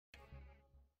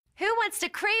Who wants to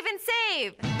crave and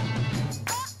save?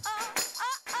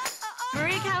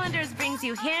 Marie Callender's brings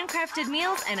you handcrafted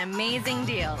meals and amazing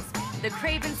deals. The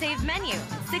Crave and Save menu,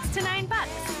 $6 to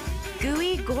 $9.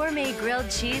 Gooey gourmet grilled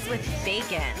cheese with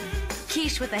bacon.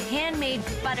 Quiche with a handmade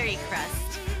buttery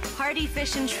crust. Hearty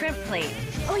fish and shrimp plate.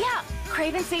 Oh yeah,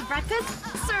 Crave and Save breakfast,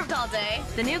 served all day.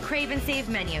 The new Crave and Save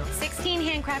menu, 16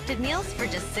 handcrafted meals for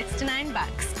just $6 to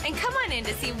 $9. And come on in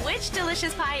to see which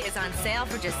delicious pie is on sale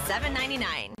for just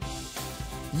 $7.99.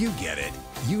 You get it.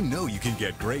 You know you can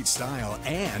get great style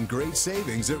and great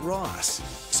savings at Ross.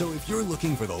 So if you're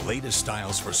looking for the latest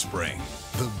styles for spring,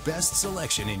 the best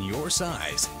selection in your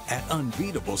size at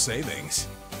unbeatable savings,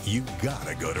 you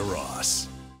gotta go to Ross.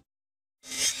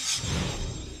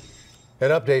 An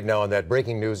update now on that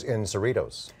breaking news in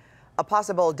Cerritos. A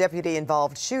possible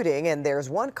deputy-involved shooting, and there's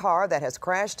one car that has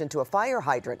crashed into a fire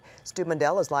hydrant. Stu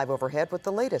Mundell is live overhead with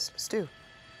the latest. Stu.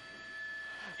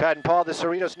 Pat and Paul, the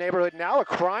Cerritos neighborhood, now a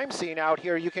crime scene out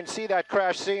here. You can see that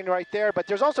crash scene right there, but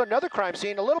there's also another crime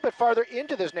scene a little bit farther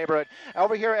into this neighborhood.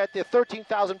 Over here at the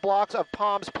 13,000 blocks of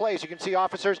Palms Place, you can see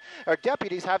officers or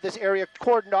deputies have this area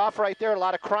cordoned off right there. A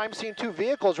lot of crime scene, 2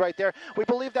 vehicles right there. We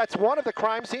believe that's one of the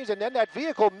crime scenes, and then that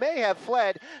vehicle may have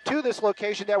fled to this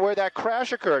location where that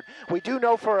crash occurred. We do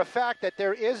know for a fact that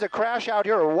there is a crash out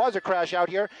here, or was a crash out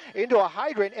here, into a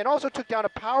hydrant, and also took down a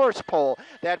power pole.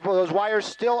 Those wires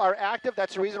still are active.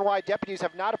 That's the reason why deputies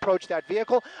have not approached that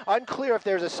vehicle. Unclear if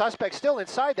there's a suspect still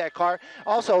inside that car.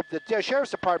 Also, the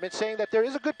Sheriff's Department saying that there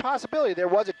is a good possibility there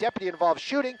was a deputy-involved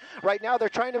shooting. Right now, they're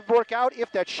trying to work out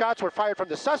if that shots were fired from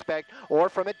the suspect or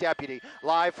from a deputy.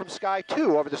 Live from Sky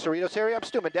 2 over the Cerritos area, I'm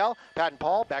Stu Mundell. Pat and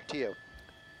Paul, back to you.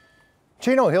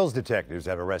 Chino Hills detectives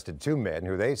have arrested 2 men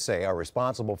who they say are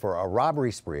responsible for a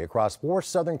robbery spree across 4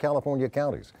 Southern California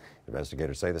counties.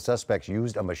 Investigators say the suspects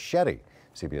used a machete.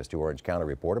 CBS2 Orange County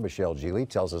reporter Michele Gile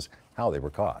tells us how they were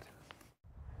caught.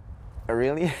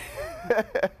 Really?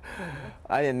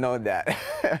 I didn't know that.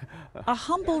 A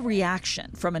humble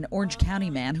reaction from an Orange County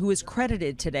man who is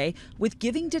credited today with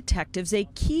giving detectives a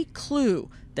key clue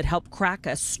that helped crack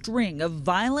a string of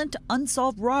violent,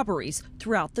 unsolved robberies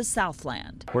throughout the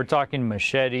Southland. We're talking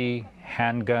machete,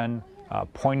 handgun,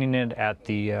 pointing it at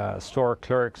the store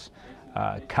clerks,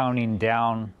 counting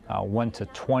down 1 to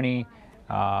 20.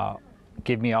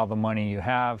 Give me all the money you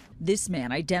have. This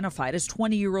man, identified as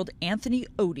 20-year-old Anthony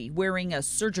Odie, wearing a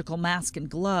surgical mask and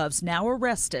gloves, now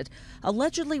arrested,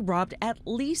 allegedly robbed at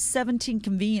least 17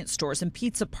 convenience stores and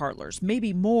pizza parlors,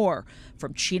 maybe more,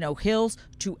 from Chino Hills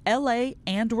to L.A.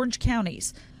 and Orange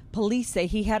counties. Police say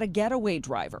he had a getaway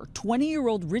driver,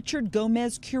 20-year-old Richard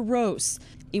Gomez Quiroz.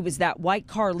 It was that white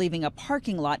car leaving a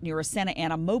parking lot near a Santa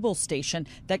Ana mobile station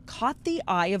that caught the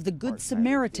eye of the Good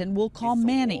Samaritan we'll call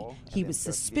Manny. He was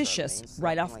suspicious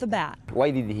right off the bat. Why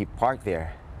did he park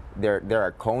there? There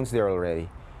are cones there already.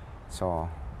 So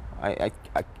I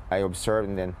observed,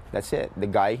 and then that's it. The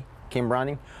guy came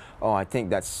running. Oh, I think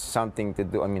that's something to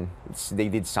do. I mean, they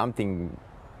did something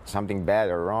bad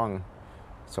or wrong.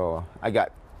 So I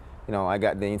got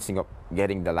the instinct of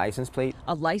getting the license plate.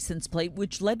 A license plate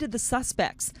which led to the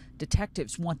suspects.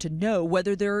 Detectives want to know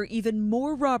whether there are even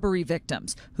more robbery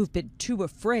victims who've been too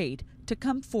afraid to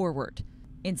come forward.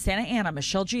 In Santa Ana,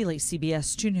 Michele Gile,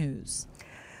 CBS 2 News.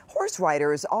 Horse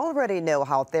riders already know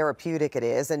how therapeutic it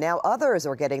is, and now others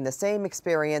are getting the same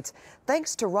experience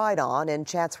thanks to Ride On in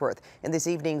Chatsworth. In this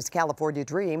evening's California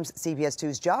Dreams, CBS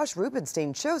 2's Josh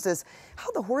Rubenstein shows us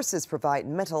how the horses provide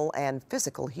mental and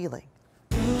physical healing.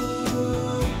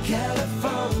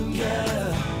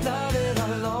 California, love it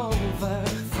all over.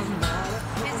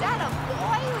 Is that a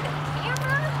boy with a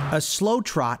camera? A slow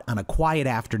trot on a quiet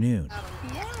afternoon.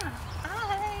 Yeah,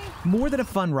 hi. More than a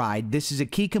fun ride, this is a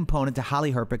key component to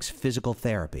Holly Herpick's physical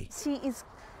therapy. She is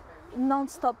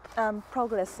non-stop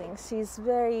progressing. She's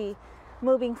very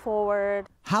moving forward.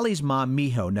 Holly's mom,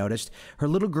 Miho, noticed her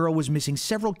little girl was missing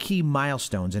several key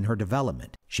milestones in her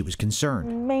development. She was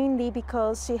concerned. Mainly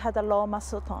because she had a low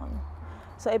muscle tone.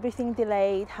 So everything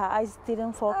delayed, her eyes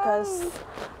didn't focus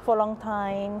for a long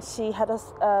time. She had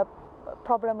a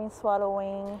problem in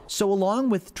swallowing. So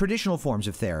along with traditional forms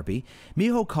of therapy,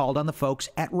 Miho called on the folks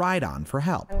at Ride On for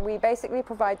help. And we basically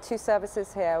provide 2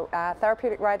 services here, a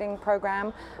therapeutic riding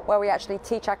program where we actually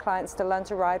teach our clients to learn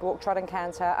to ride, walk, trot and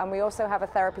canter, and we also have a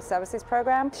therapy services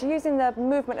program using the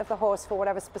movement of the horse for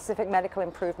whatever specific medical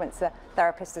improvements the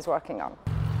therapist is working on.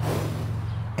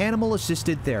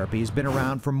 Animal-assisted therapy has been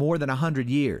around for more than 100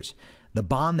 years. The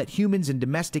bond that humans and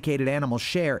domesticated animals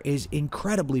share is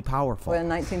incredibly powerful. In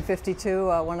 1952,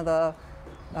 one of the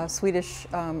Swedish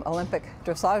Olympic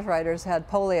dressage riders had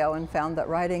polio and found that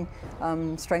riding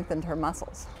strengthened her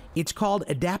muscles. It's called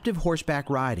adaptive horseback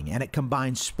riding, and it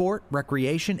combines sport,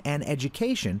 recreation, and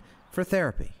education for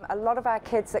therapy. A lot of our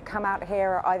kids that come out here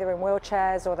are either in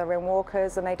wheelchairs or they're in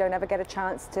walkers, and they don't ever get a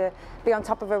chance to be on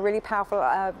top of a really powerful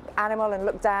animal and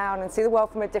look down and see the world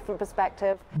from a different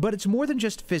perspective. But it's more than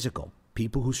just physical.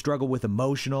 People who struggle with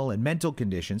emotional and mental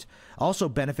conditions also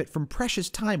benefit from precious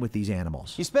time with these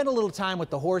animals. You spend a little time with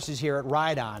the horses here at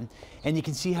Ride On, and you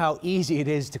can see how easy it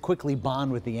is to quickly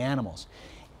bond with the animals.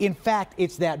 In fact,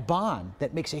 it's that bond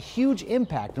that makes a huge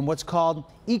impact in what's called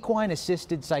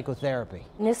equine-assisted psychotherapy.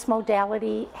 This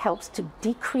modality helps to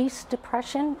decrease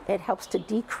depression, it helps to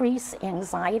decrease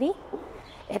anxiety,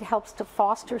 it helps to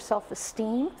foster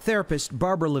self-esteem. Therapist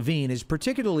Barbara Levine is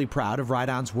particularly proud of Ride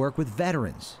On's work with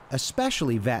veterans,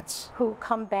 especially vets who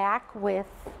come back with,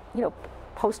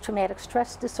 post-traumatic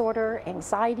stress disorder,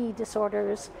 anxiety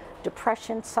disorders,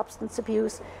 depression, substance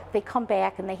abuse. They come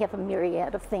back and they have a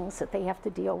myriad of things that they have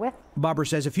to deal with. Barbara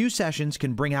says a few sessions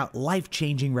can bring out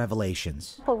life-changing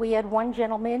revelations. But we had one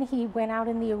gentleman, he went out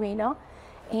in the arena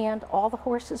and all the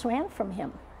horses ran from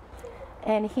him.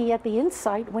 And he had the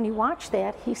insight when he watched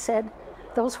that, he said,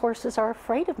 those horses are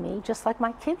afraid of me just like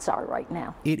my kids are right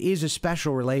now. It is a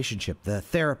special relationship, the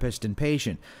therapist and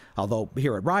patient, although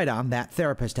here at Ride On, that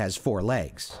therapist has 4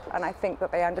 legs. And I think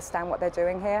that they understand what they're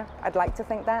doing here. I'd like to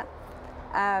think that.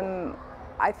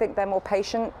 I think they're more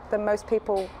patient than most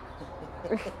people.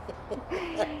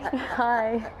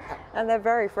 Hi. And they're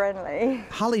very friendly.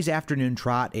 Holly's afternoon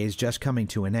trot is just coming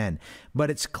to an end, but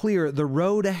it's clear the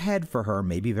road ahead for her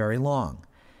may be very long.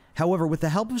 However, with the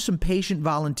help of some patient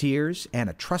volunteers and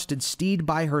a trusted steed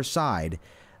by her side,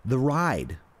 the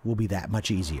ride will be that much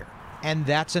easier. And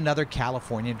that's another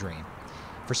California dream.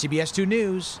 For CBS2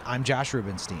 News, I'm Josh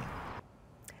Rubenstein.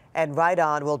 And Ride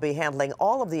On will be handling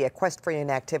all of the equestrian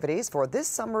activities for this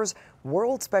summer's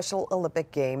World Special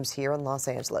Olympic Games here in Los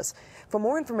Angeles. For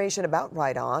more information about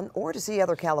Ride On or to see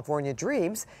other California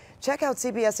dreams, check out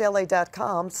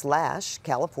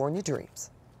cbsla.com/California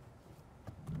Dreams.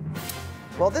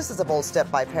 Well, this is a bold step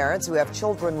by parents who have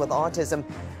children with autism.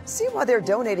 See why they're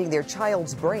donating their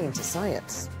child's brain to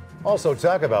science. Also,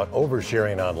 talk about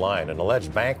oversharing online. An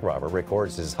alleged bank robber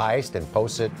records his heist and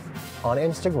posts it on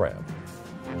Instagram.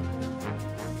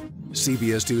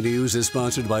 CBS2 News is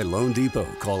sponsored by Loan Depot.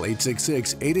 Call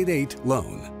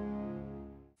 866-888-LOAN.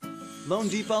 Loan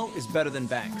Depot is better than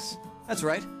banks. That's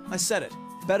right, I said it.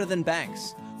 Better than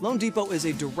banks. Loan Depot is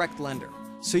a direct lender.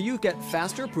 So you get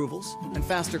faster approvals and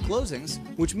faster closings,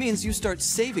 which means you start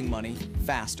saving money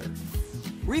faster.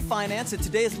 Refinance at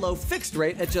today's low fixed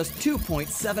rate at just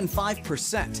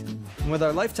 2.75%. And with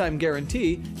our lifetime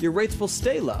guarantee, your rates will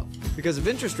stay low. Because if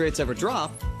interest rates ever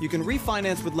drop, you can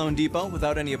refinance with Loan Depot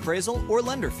without any appraisal or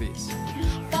lender fees.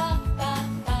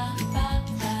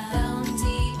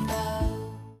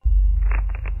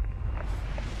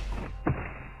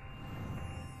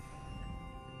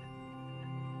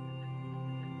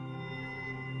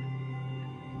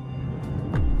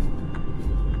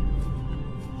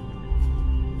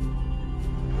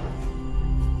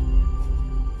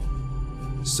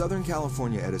 Southern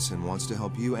California Edison wants to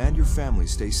help you and your family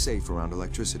stay safe around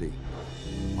electricity.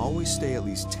 Always stay at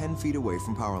least 10 feet away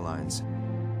from power lines.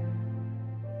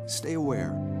 Stay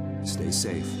aware, stay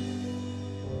safe.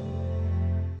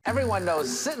 Everyone knows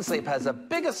Sit and Sleep has the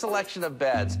biggest selection of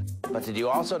beds. But did you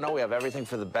also know we have everything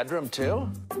for the bedroom,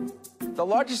 too? The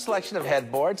largest selection of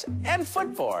headboards and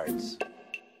footboards.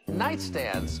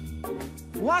 Nightstands.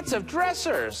 Lots of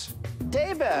dressers.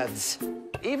 Daybeds.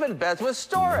 Even beds with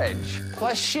storage.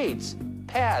 Plus sheets,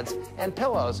 pads, and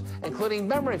pillows, including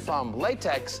memory foam,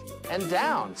 latex, and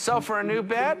down. So for a new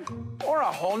bed or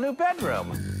a whole new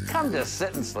bedroom, come to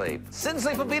Sit and Sleep. Sit and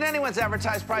Sleep will beat anyone's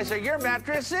advertised price or your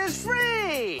mattress is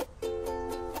free.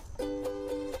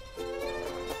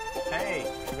 Hey,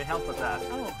 can we help with that?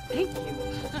 Oh, thank you.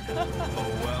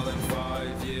 Oh, well, in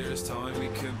 5 years' time, we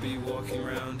could be walking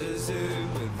around a zoo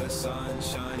with the sun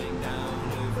shining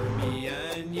down over me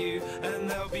and you. And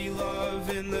there'll be love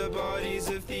in the bodies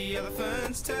of the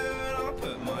elephants too. And I'll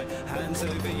put my hands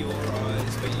over your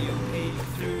eyes, but you'll peek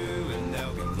through and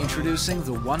there'll be love. Introducing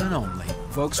the one and only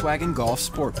Volkswagen Golf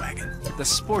Sport Wagon, the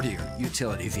sportier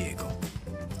utility vehicle.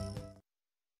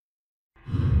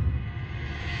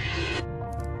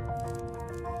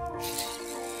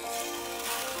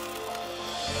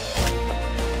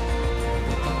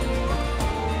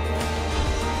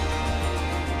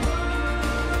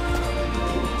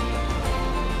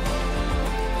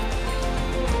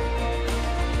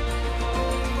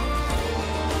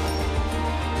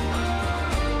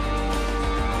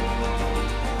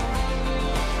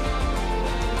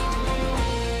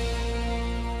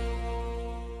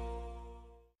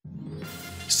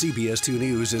 CBS2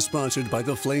 News is sponsored by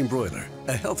the Flame Broiler,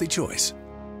 a healthy choice.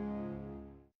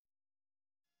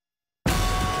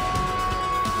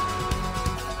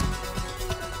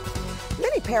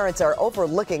 Parents are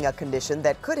overlooking a condition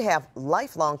that could have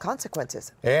lifelong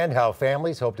consequences. And how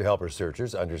families hope to help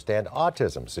researchers understand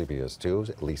autism. CBS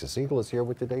 2's Lisa Siegel is here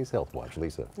with today's Health Watch.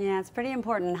 Lisa. Yeah, it's pretty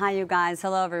important. Hi, you guys.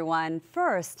 Hello, everyone.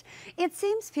 First, it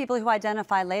seems people who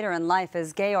identify later in life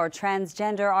as gay or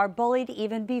transgender are bullied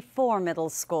even before middle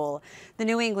school. The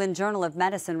New England Journal of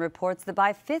Medicine reports that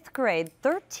by 5th grade,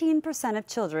 13% of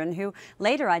children who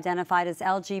later identified as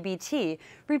LGBT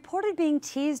reported being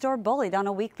teased or bullied on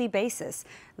a weekly basis.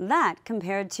 That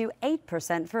compared to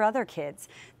 8% for other kids.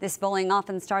 This bullying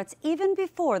often starts even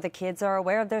before the kids are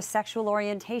aware of their sexual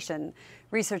orientation.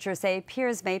 Researchers say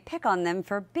peers may pick on them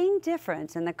for being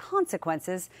different, and the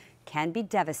consequences can be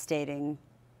devastating.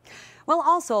 Well,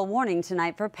 also a warning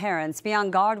tonight for parents. Be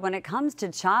on guard when it comes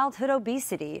to childhood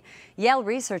obesity. Yale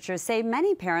researchers say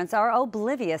many parents are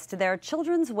oblivious to their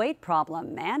children's weight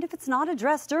problem, and if it's not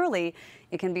addressed early,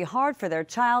 it can be hard for their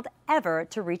child ever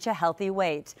to reach a healthy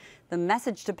weight. The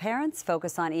message to parents: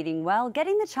 focus on eating well,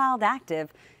 getting the child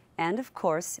active, and of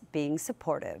course, being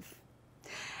supportive.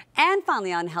 And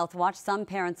finally on Health Watch, some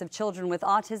parents of children with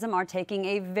autism are taking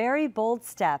a very bold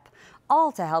step,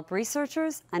 all to help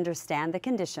researchers understand the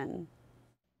condition.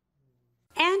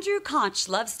 Andrew Koch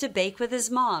loves to bake with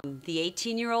his mom. The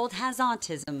 18-year-old has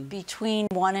autism. Between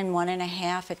 1 and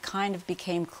 1.5, it kind of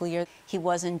became clear he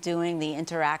wasn't doing the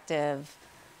interactive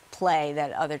play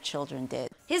that other children did.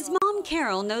 His mom,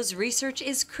 Carol, knows research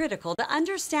is critical to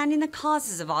understanding the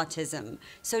causes of autism,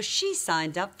 so she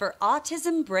signed up for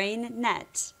Autism Brain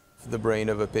Net. The brain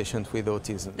of a patient with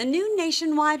autism. The new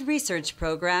nationwide research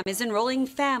program is enrolling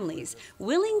families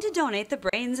willing to donate the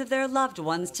brains of their loved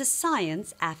ones to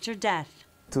science after death.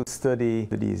 To study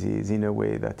the disease in a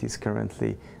way that is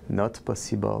currently not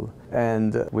possible,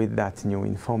 and with that new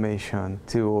information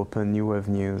to open new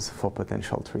avenues for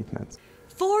potential treatments.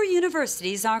 4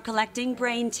 universities are collecting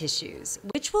brain tissues,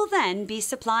 which will then be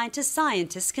supplied to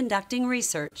scientists conducting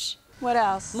research. What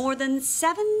else? More than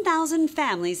 7,000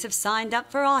 families have signed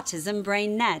up for Autism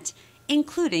Brain Net,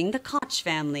 including the Koch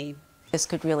family. This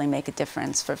could really make a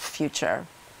difference for future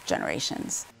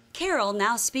generations. Carol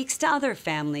now speaks to other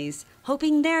families,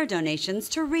 hoping their donations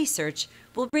to research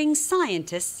will bring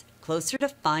scientists closer to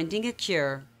finding a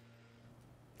cure.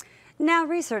 Now,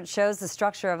 research shows the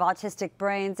structure of autistic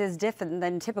brains is different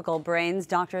than typical brains.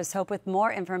 Doctors hope with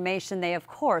more information they, of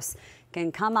course,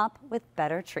 can come up with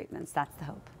better treatments. That's the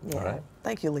hope. Yeah. All right.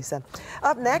 Thank you, Lisa.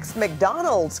 Up next,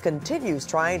 McDonald's continues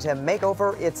trying to make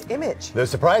over its image. The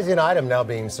surprising item now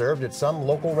being served at some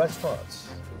local restaurants.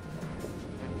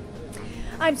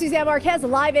 I'm Suzanne Marquez,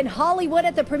 live in Hollywood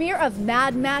at the premiere of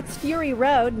Mad Max Fury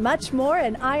Road. Much more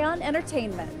in Ion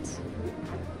Entertainment.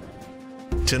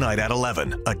 Tonight at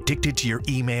 11, addicted to your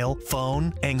email,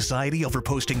 phone, anxiety over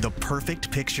posting the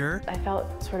perfect picture? I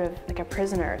felt sort of like a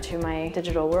prisoner to my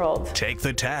digital world. Take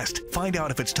the test. Find out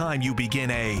if it's time you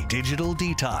begin a digital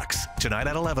detox. Tonight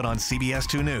at 11 on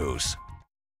CBS2 News.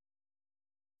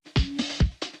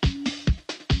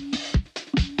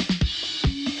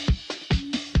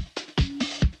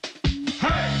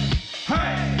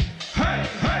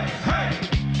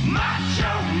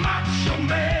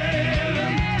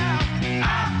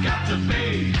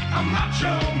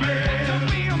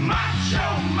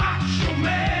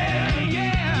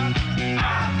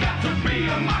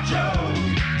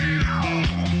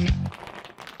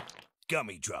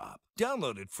 Gummy Drop.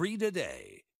 Download it free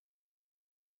today.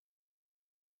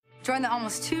 Join the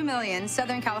almost 2 million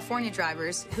Southern California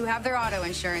drivers who have their auto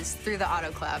insurance through the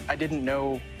Auto Club. I didn't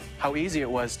know how easy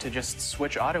it was to just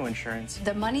switch auto insurance.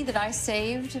 The money that I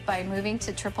saved by moving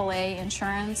to AAA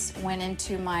insurance went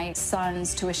into my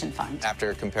son's tuition fund.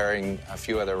 After comparing a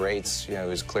few other rates, it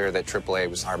was clear that AAA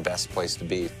was our best place to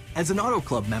be. As an Auto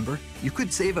Club member, you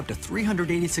could save up to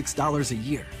 $386 a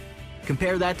year.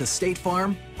 Compare that to State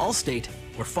Farm, Allstate,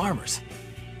 or Farmers.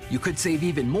 You could save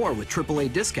even more with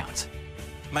AAA discounts.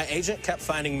 My agent kept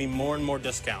finding me more and more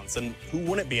discounts, and who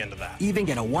wouldn't be into that? Even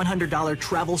get a $100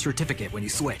 travel certificate when you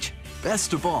switch.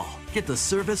 Best of all, get the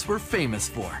service we're famous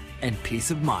for and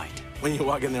peace of mind. When you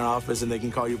walk in their office and they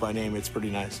can call you by name, it's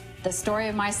pretty nice. The story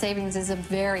of my savings is a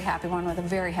very happy one with a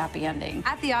very happy ending.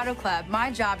 At the Auto Club, my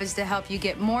job is to help you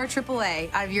get more AAA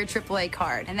out of your AAA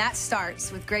card, and that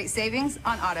starts with great savings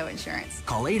on auto insurance.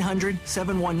 Call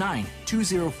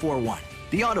 800-719-2041.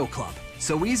 The Auto Club.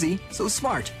 So easy, so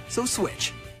smart, so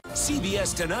switch.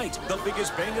 CBS Tonight, the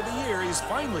biggest bang of the year, is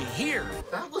finally here.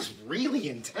 That was really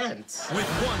intense. With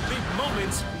one big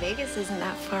moment. Vegas isn't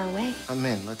that far away. I'm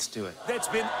in. Let's do it. That's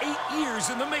been 8 years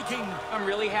in the making. I'm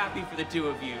really happy for the two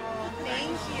of you.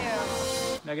 Thank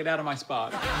you. Now get out of my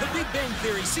spot. The Big Bang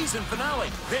Theory season finale.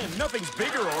 Then Nothing's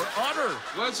Bigger or Odder.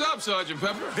 What's up, Sergeant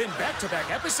Pepper? Then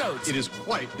back-to-back episodes. It is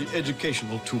quite the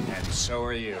educational tool. And so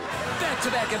are you.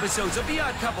 Back-to-back episodes of The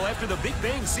Odd Couple after the Big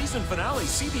Bang season finale.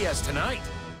 CBS Tonight.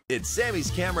 It's Sammy's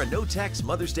Camera No Tax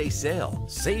Mother's Day sale.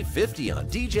 Save $50 on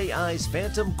DJI's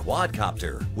Phantom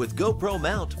Quadcopter with GoPro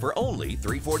mount for only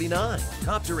 $349.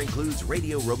 Copter includes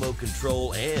radio remote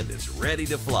control and is ready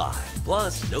to fly.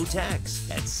 Plus, no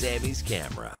tax at Sammy's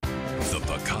Camera. The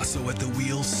Picasso at the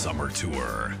Wheel Summer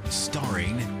Tour,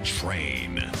 starring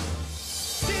Train.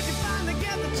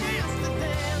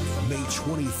 May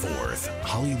 24th,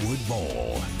 Hollywood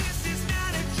Bowl.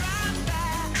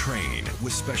 Train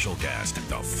with special guest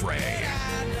The Fray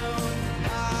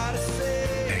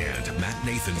and Matt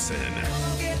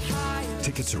Nathanson.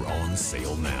 Tickets are on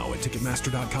sale now at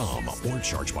Ticketmaster.com or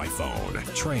charge by phone.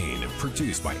 Train,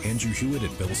 produced by Andrew Hewitt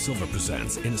and Bill Silver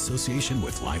Presents in association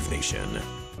with Live Nation.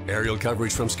 Aerial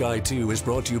coverage from Sky 2 is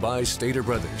brought to you by Stater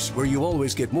Brothers, where you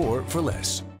always get more for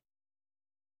less.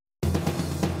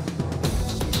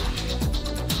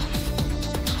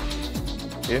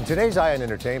 In today's Eye on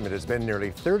Entertainment, it's been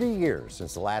nearly 30 years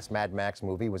since the last Mad Max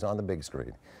movie was on the big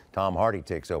screen. Tom Hardy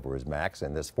takes over as Max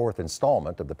in this fourth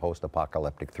installment of the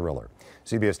post-apocalyptic thriller.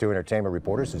 CBS 2 Entertainment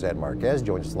reporter Suzanne Marquez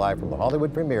joins us live from the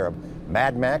Hollywood premiere of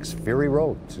Mad Max Fury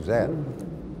Road. Suzanne.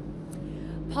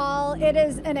 Paul, it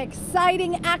is an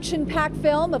exciting action-packed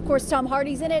film. Of course, Tom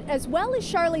Hardy's in it, as well as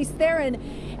Charlize Theron,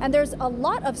 and there's a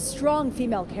lot of strong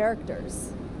female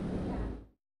characters.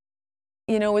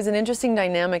 You know, it was an interesting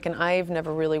dynamic, and I've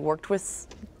never really worked with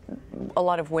a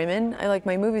lot of women.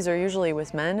 My movies are usually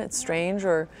with men. It's strange,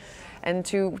 and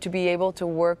to be able to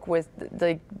work with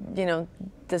they're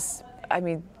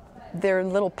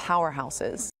little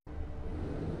powerhouses.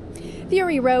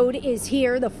 Fury Road is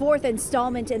here, the fourth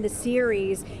installment in the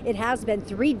series. It has been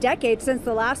 3 decades since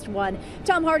the last one.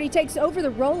 Tom Hardy takes over the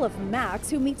role of Max,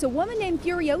 who meets a woman named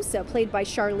Furiosa, played by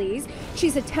Charlize.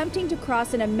 She's attempting to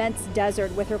cross an immense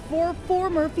desert with her 4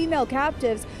 former female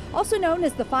captives, also known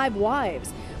as the 5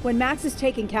 Wives. When Max is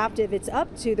taken captive, it's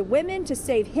up to the women to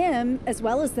save him as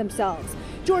well as themselves.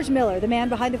 George Miller, the man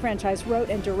behind the franchise, wrote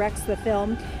and directs the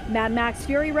film. Mad Max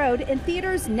Fury Road in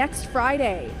theaters next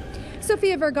Friday.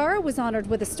 Sofia Vergara was honored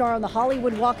with a star on the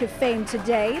Hollywood Walk of Fame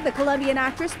today. The Colombian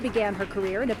actress began her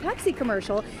career in a Pepsi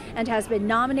commercial and has been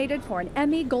nominated for an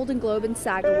Emmy, Golden Globe, and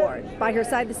SAG Award. By her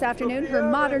side this afternoon, her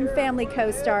Modern Family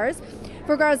co-stars.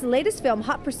 Vergara's latest film,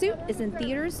 Hot Pursuit, is in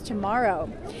theaters tomorrow.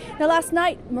 Now, last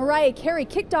night, Mariah Carey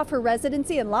kicked off her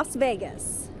residency in Las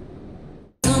Vegas.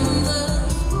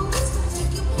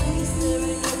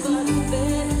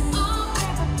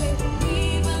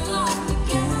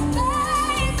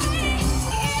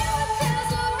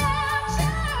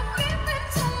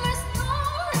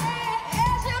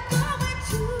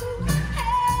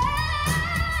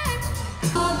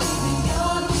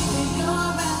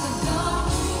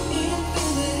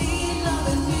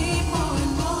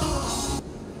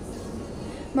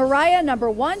 Mariah,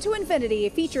 #1 to Infinity,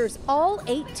 features all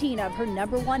 18 of her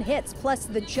 #1 hits, plus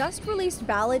the just-released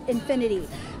ballad Infinity.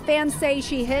 Fans say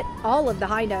she hit all of the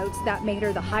high notes that made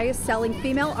her the highest-selling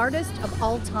female artist of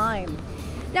all time.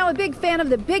 Now, a big fan of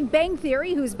The Big Bang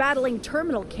Theory, who's battling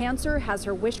terminal cancer, has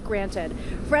her wish granted.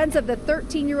 Friends of the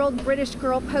 13-year-old British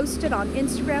girl posted on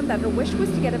Instagram that her wish was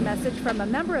to get a message from a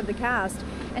member of the cast,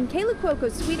 and Kayla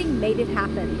Cuoco Sweeting made it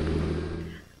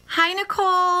happen. Hi,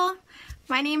 Nicole.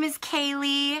 My name is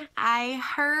Kaylee. I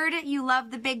heard you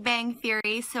love The Big Bang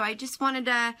Theory, so I just wanted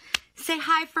to say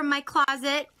hi from my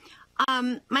closet.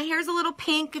 My hair's a little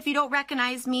pink if you don't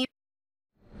recognize me.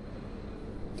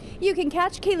 You can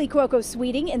catch Kaylee Cuoco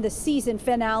Sweeting in the season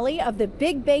finale of The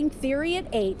Big Bang Theory at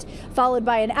 8, followed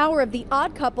by an hour of The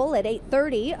Odd Couple at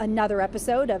 8:30, another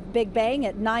episode of Big Bang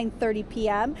at 9:30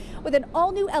 p.m., with an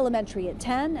all-new Elementary at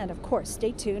 10, and of course,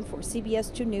 stay tuned for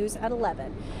CBS2 News at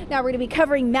 11. Now we're going to be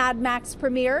covering Mad Max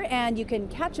premiere, and you can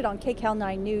catch it on KCAL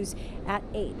 9 News at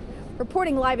 8.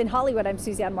 Reporting live in Hollywood, I'm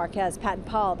Suzanne Marquez. Pat and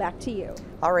Paul, back to you.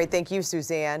 All right, thank you,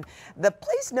 Suzanne. The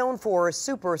place known for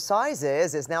super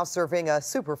sizes is now serving a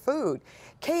superfood.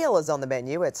 Kale is on the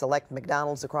menu at select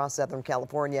McDonald's across Southern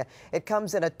California. It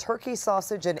comes in a turkey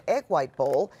sausage and egg white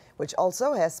bowl, which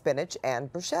also has spinach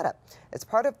and bruschetta. It's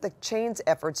part of the chain's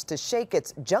efforts to shake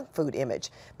its junk food image.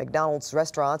 McDonald's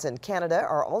restaurants in Canada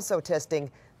are also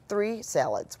testing 3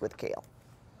 salads with kale.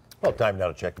 Well, time now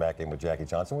to check back in with Jackie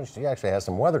Johnson, which she actually has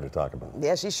some weather to talk about.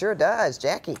 Yeah, she sure does.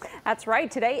 Jackie. That's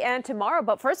right, today and tomorrow.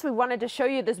 But first, we wanted to show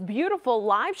you this beautiful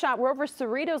live shot. We're over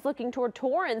Cerritos looking toward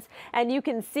Torrance, and you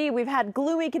can see we've had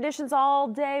gloomy conditions all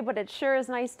day, but it sure is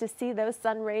nice to see those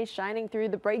sun rays shining through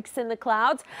the breaks in the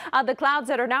clouds. The clouds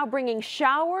that are now bringing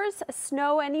showers,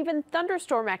 snow, and even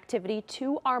thunderstorm activity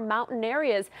to our mountain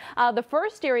areas. The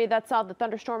first area that saw the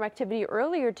thunderstorm activity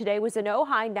earlier today was in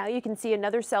Ojai. Now you can see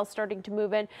another cell starting to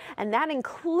move in. And that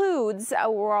includes,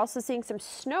 we're also seeing some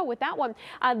snow with that one.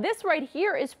 This right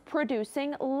here is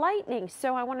producing lightning.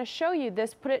 So I want to show you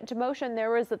this, put it into motion.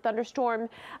 There was the thunderstorm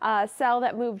cell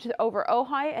that moved over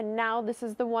Ojai, and now this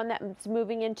is the one that's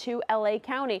moving into LA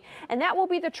County. And that will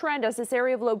be the trend as this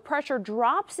area of low pressure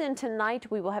drops in tonight.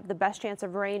 We will have the best chance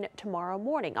of rain tomorrow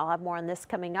morning. I'll have more on this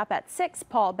coming up at 6.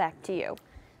 Paul, back to you.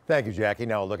 Thank you, Jackie.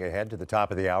 Now a look ahead to the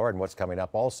top of the hour and what's coming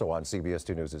up also on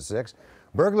CBS2 News at 6.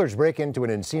 Burglars break into an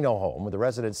Encino home with the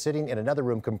resident sitting in another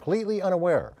room completely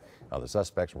unaware. Now the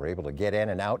suspects were able to get in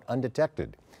and out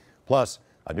undetected. Plus,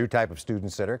 a new type of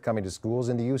student center coming to schools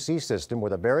in the UC system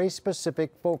with a very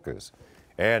specific focus.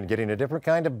 And getting a different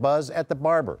kind of buzz at the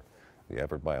barber. The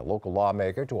effort by a local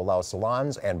lawmaker to allow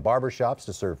salons and barbershops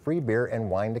to serve free beer and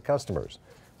wine to customers.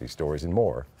 These stories and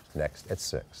more next at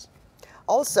 6.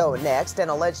 Also next, an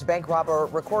alleged bank robber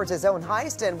records his own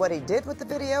heist, and what he did with the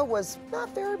video was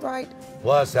not very bright.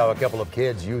 Plus, how a couple of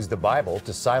kids used the Bible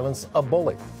to silence a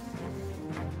bully.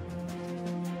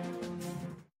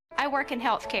 I work in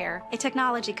healthcare, a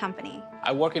technology company,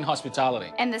 I work in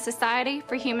hospitality. and the Society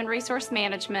for Human Resource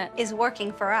Management is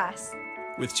working for us.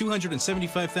 With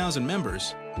 275,000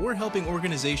 members, we're helping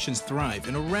organizations thrive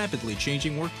in a rapidly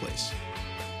changing workplace.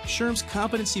 SHRM's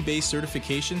competency-based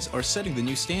certifications are setting the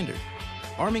new standard,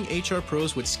 arming HR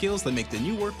pros with skills that make the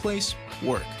new workplace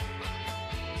work.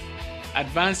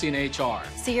 Advancing HR.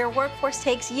 So your workforce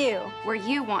takes you where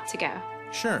you want to go.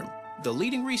 SHRM, the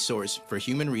leading resource for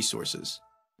human resources.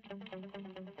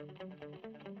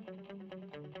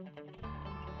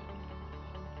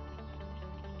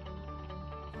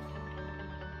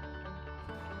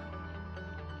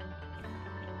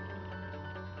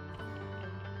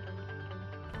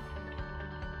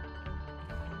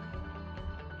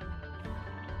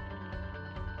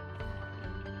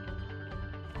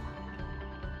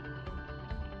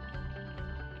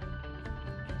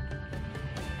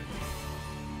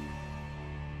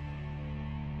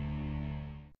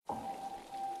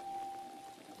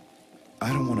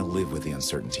 I don't want to live with the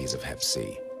uncertainties of Hep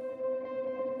C.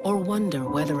 Or wonder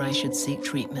whether I should seek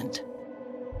treatment.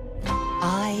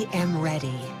 I am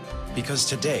ready. Because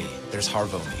today, there's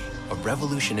Harvoni, a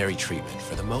revolutionary treatment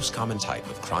for the most common type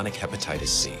of chronic hepatitis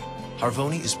C.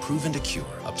 Harvoni is proven to cure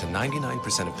up to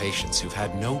 99% of patients who've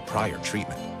had no prior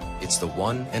treatment. It's the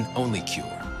one and only cure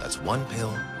that's one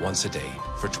pill once a day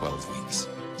for 12 weeks.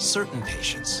 Certain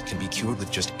patients can be cured with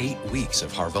just 8 weeks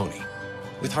of Harvoni.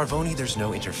 With Harvoni, there's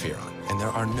no interferon, and there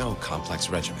are no complex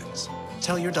regimens.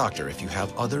 Tell your doctor if you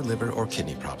have other liver or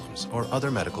kidney problems or other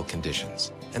medical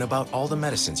conditions, and about all the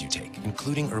medicines you take,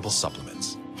 including herbal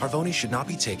supplements. Harvoni should not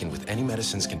be taken with any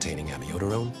medicines containing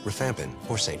amiodarone, rifampin,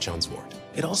 or St. John's wort.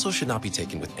 It also should not be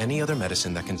taken with any other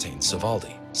medicine that contains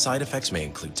Sovaldi. Side effects may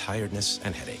include tiredness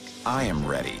and headache. I am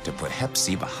ready to put Hep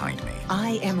C behind me.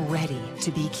 I am ready to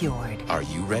be cured. Are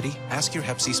you ready? Ask your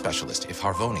Hep C specialist if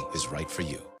Harvoni is right for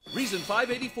you. Reason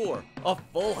 584, a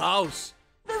full house.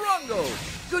 Morongo,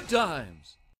 good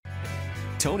times.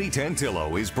 Tony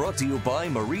Tantillo is brought to you by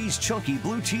Marie's Chunky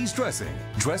Blue Cheese Dressing.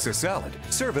 Dress a salad,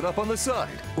 serve it up on the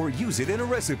side, or use it in a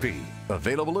recipe.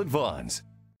 Available at Vons.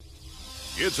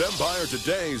 It's Empire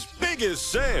Today's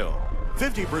biggest sale.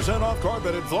 50% off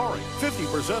carpet and flooring,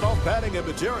 50% off padding and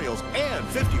materials, and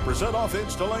 50% off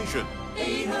installation.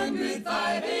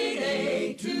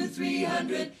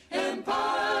 800-588-2300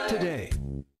 Empire. Today.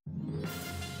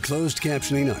 Closed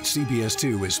captioning on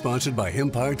CBS2 is sponsored by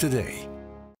Empire Today.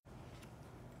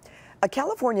 A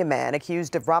California man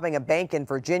accused of robbing a bank in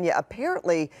Virginia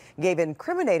apparently gave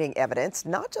incriminating evidence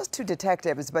not just to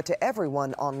detectives but to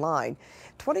everyone online.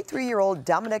 23-year-old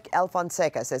Dominic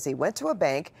Alfonseca says he went to a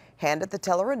bank, handed the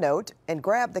teller a note, and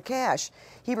grabbed the cash.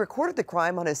 He recorded the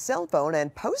crime on his cell phone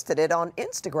and posted it on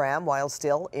Instagram while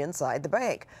still inside the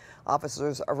bank.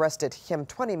 Officers arrested him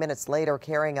 20 minutes later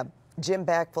carrying a gym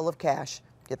bag full of cash.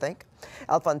 You think?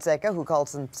 Alfonseca, who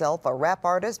calls himself a rap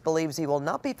artist, believes he will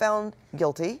not be found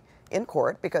guilty in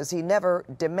court because he never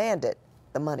demanded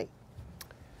the money.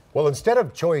 Well, instead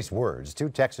of choice words, 2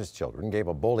 Texas children gave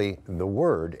a bully the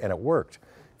word, and it worked.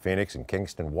 Phoenix and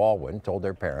Kingston Walwyn told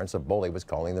their parents a bully was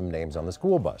calling them names on the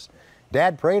school bus.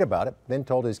 Dad prayed about it, then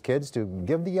told his kids to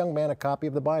give the young man a copy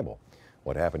of the Bible.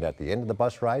 What happened at the end of the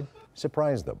bus ride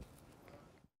surprised them.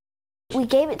 We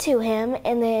gave it to him,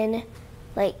 and then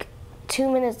like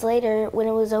 2 minutes later, when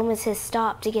it was almost his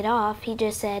stop to get off, he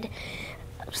just said,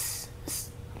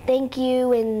 "Thank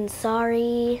you and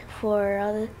sorry for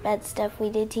all the bad stuff we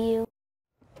did to you."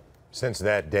 Since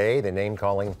that day, the name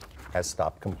calling has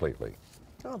stopped completely.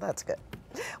 Oh, that's good.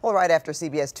 Well, right after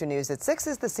CBS 2 News at 6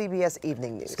 is the CBS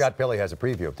Evening News. Scott Pilley has a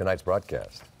preview of tonight's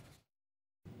broadcast.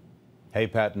 Hey,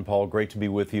 Pat and Paul, great to be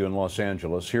with you in Los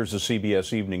Angeles. Here's the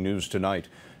CBS Evening News tonight.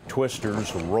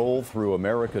 Twisters roll through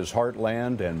America's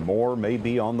heartland and more may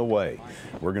be on the way.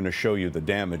 We're going to show you the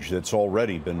damage that's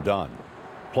already been done.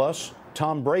 Plus,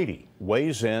 Tom Brady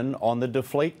weighs in on the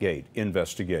Deflategate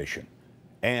investigation.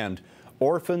 And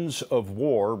orphans of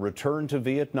war return to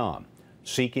Vietnam,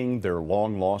 seeking their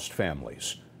long-lost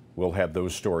families. We'll have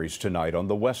those stories tonight on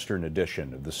the Western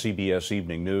edition of the CBS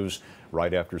Evening News,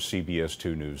 right after CBS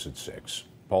 2 News at 6.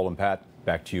 Paul and Pat,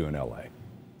 back to you in L.A.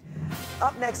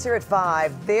 Up next here at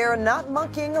 5, they're not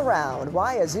monkeying around.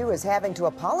 Why a zoo is having to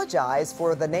apologize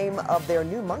for the name of their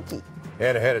new monkey.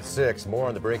 And ahead at 6, more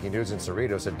on the breaking news in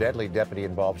Cerritos, a deadly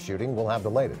deputy-involved shooting. We'll have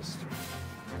the latest.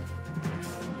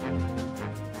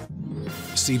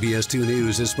 CBS 2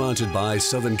 News is sponsored by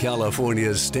Southern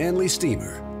California's Stanley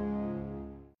Steamer.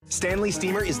 Stanley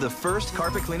Steamer is the first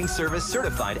carpet cleaning service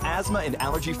certified asthma and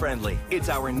allergy friendly. It's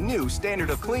our new standard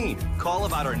of clean. Call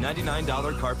about our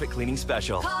 $99 carpet cleaning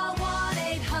special. Call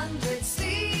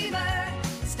 1-800-STEAMER.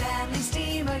 Stanley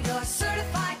Steamer, your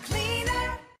certified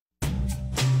cleaner.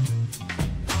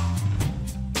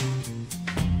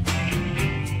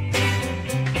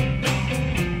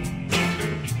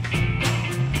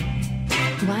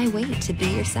 Why wait to be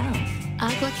yourself?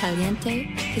 Agua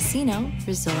Caliente Casino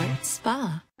Resort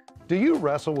Spa. Do you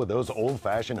wrestle with those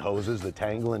old-fashioned hoses that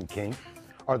tangle and kink?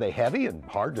 Are they heavy and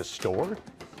hard to store?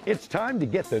 It's time to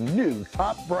get the new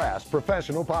Top Brass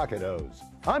Professional Pocket Hose.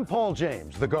 I'm Paul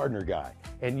James, the gardener guy,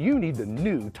 and you need the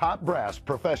new Top Brass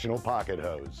Professional Pocket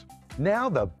Hose. Now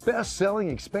the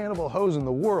best-selling expandable hose in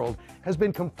the world has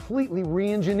been completely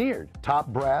re-engineered. Top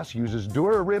Brass uses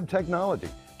Dura-Rib technology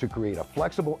to create a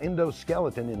flexible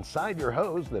endoskeleton inside your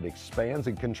hose that expands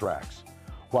and contracts,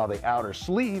 while the outer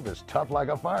sleeve is tough like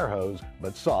a fire hose,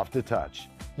 but soft to touch.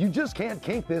 You just can't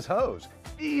kink this hose,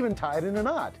 even tie it in a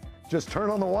knot. Just turn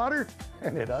on the water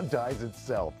and it unties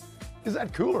itself. Is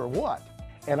that cool or what?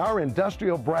 And our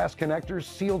industrial brass connectors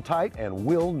seal tight and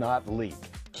will not leak.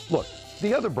 Look,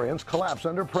 the other brands collapse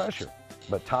under pressure,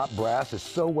 but Top Brass is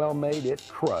so well made it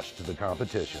crushed the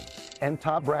competition. And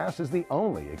Top Brass is the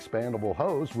only expandable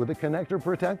hose with a connector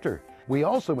protector. We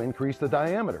also increased the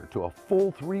diameter to a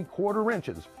full 3/4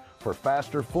 inches for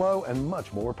faster flow and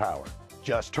much more power.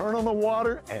 Just turn on the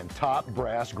water and Top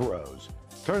Brass grows.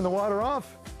 Turn the water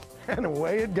off and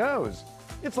away it goes.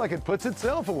 It's like it puts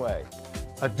itself away.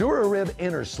 A Dura-Rib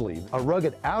inner sleeve, a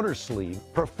rugged outer sleeve,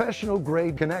 professional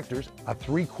grade connectors, a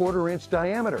 3/4 inch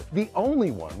diameter, the only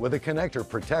one with a connector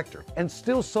protector, and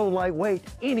still so lightweight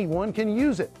anyone can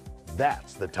use it.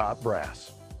 That's the Top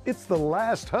Brass. It's the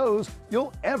last hose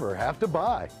you'll ever have to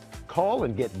buy. Call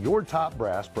and get your Top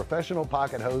Brass Professional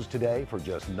Pocket Hose today for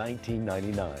just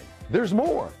 $19.99. There's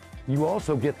more. You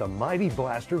also get the Mighty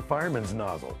Blaster Fireman's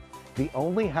Nozzle, the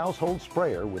only household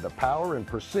sprayer with the power and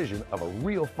precision of a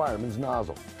real fireman's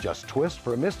nozzle. Just twist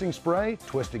for a misting spray,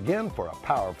 twist again for a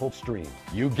powerful stream.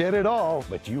 You get it all,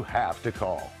 but you have to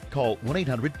call. Call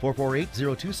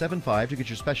 1-800-448-0275 to get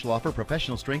your special offer,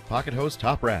 professional strength pocket hose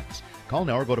Top Brass. Call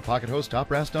now or go to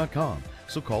pockethosetoprass.com.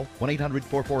 So call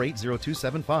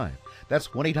 1-800-448-0275. That's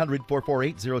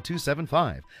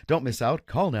 1-800-448-0275. Don't miss out.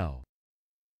 Call now.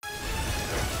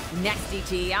 Next,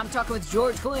 DT, I'm talking with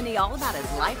George Clooney all about his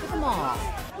life at the mall.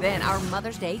 Then our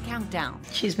Mother's Day countdown.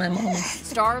 She's my mama.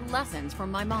 Star lessons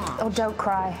from my mom. Oh, don't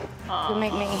cry. You'll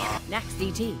make me. Next,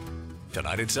 DT.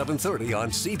 Tonight at 7:30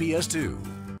 on CBS 2.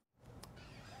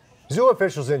 Zoo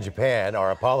officials in Japan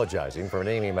are apologizing for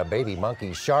naming a baby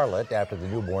monkey Charlotte after the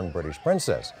newborn British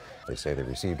princess. They say they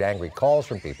received angry calls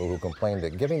from people who complained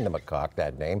that giving the macaque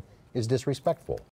that name is disrespectful.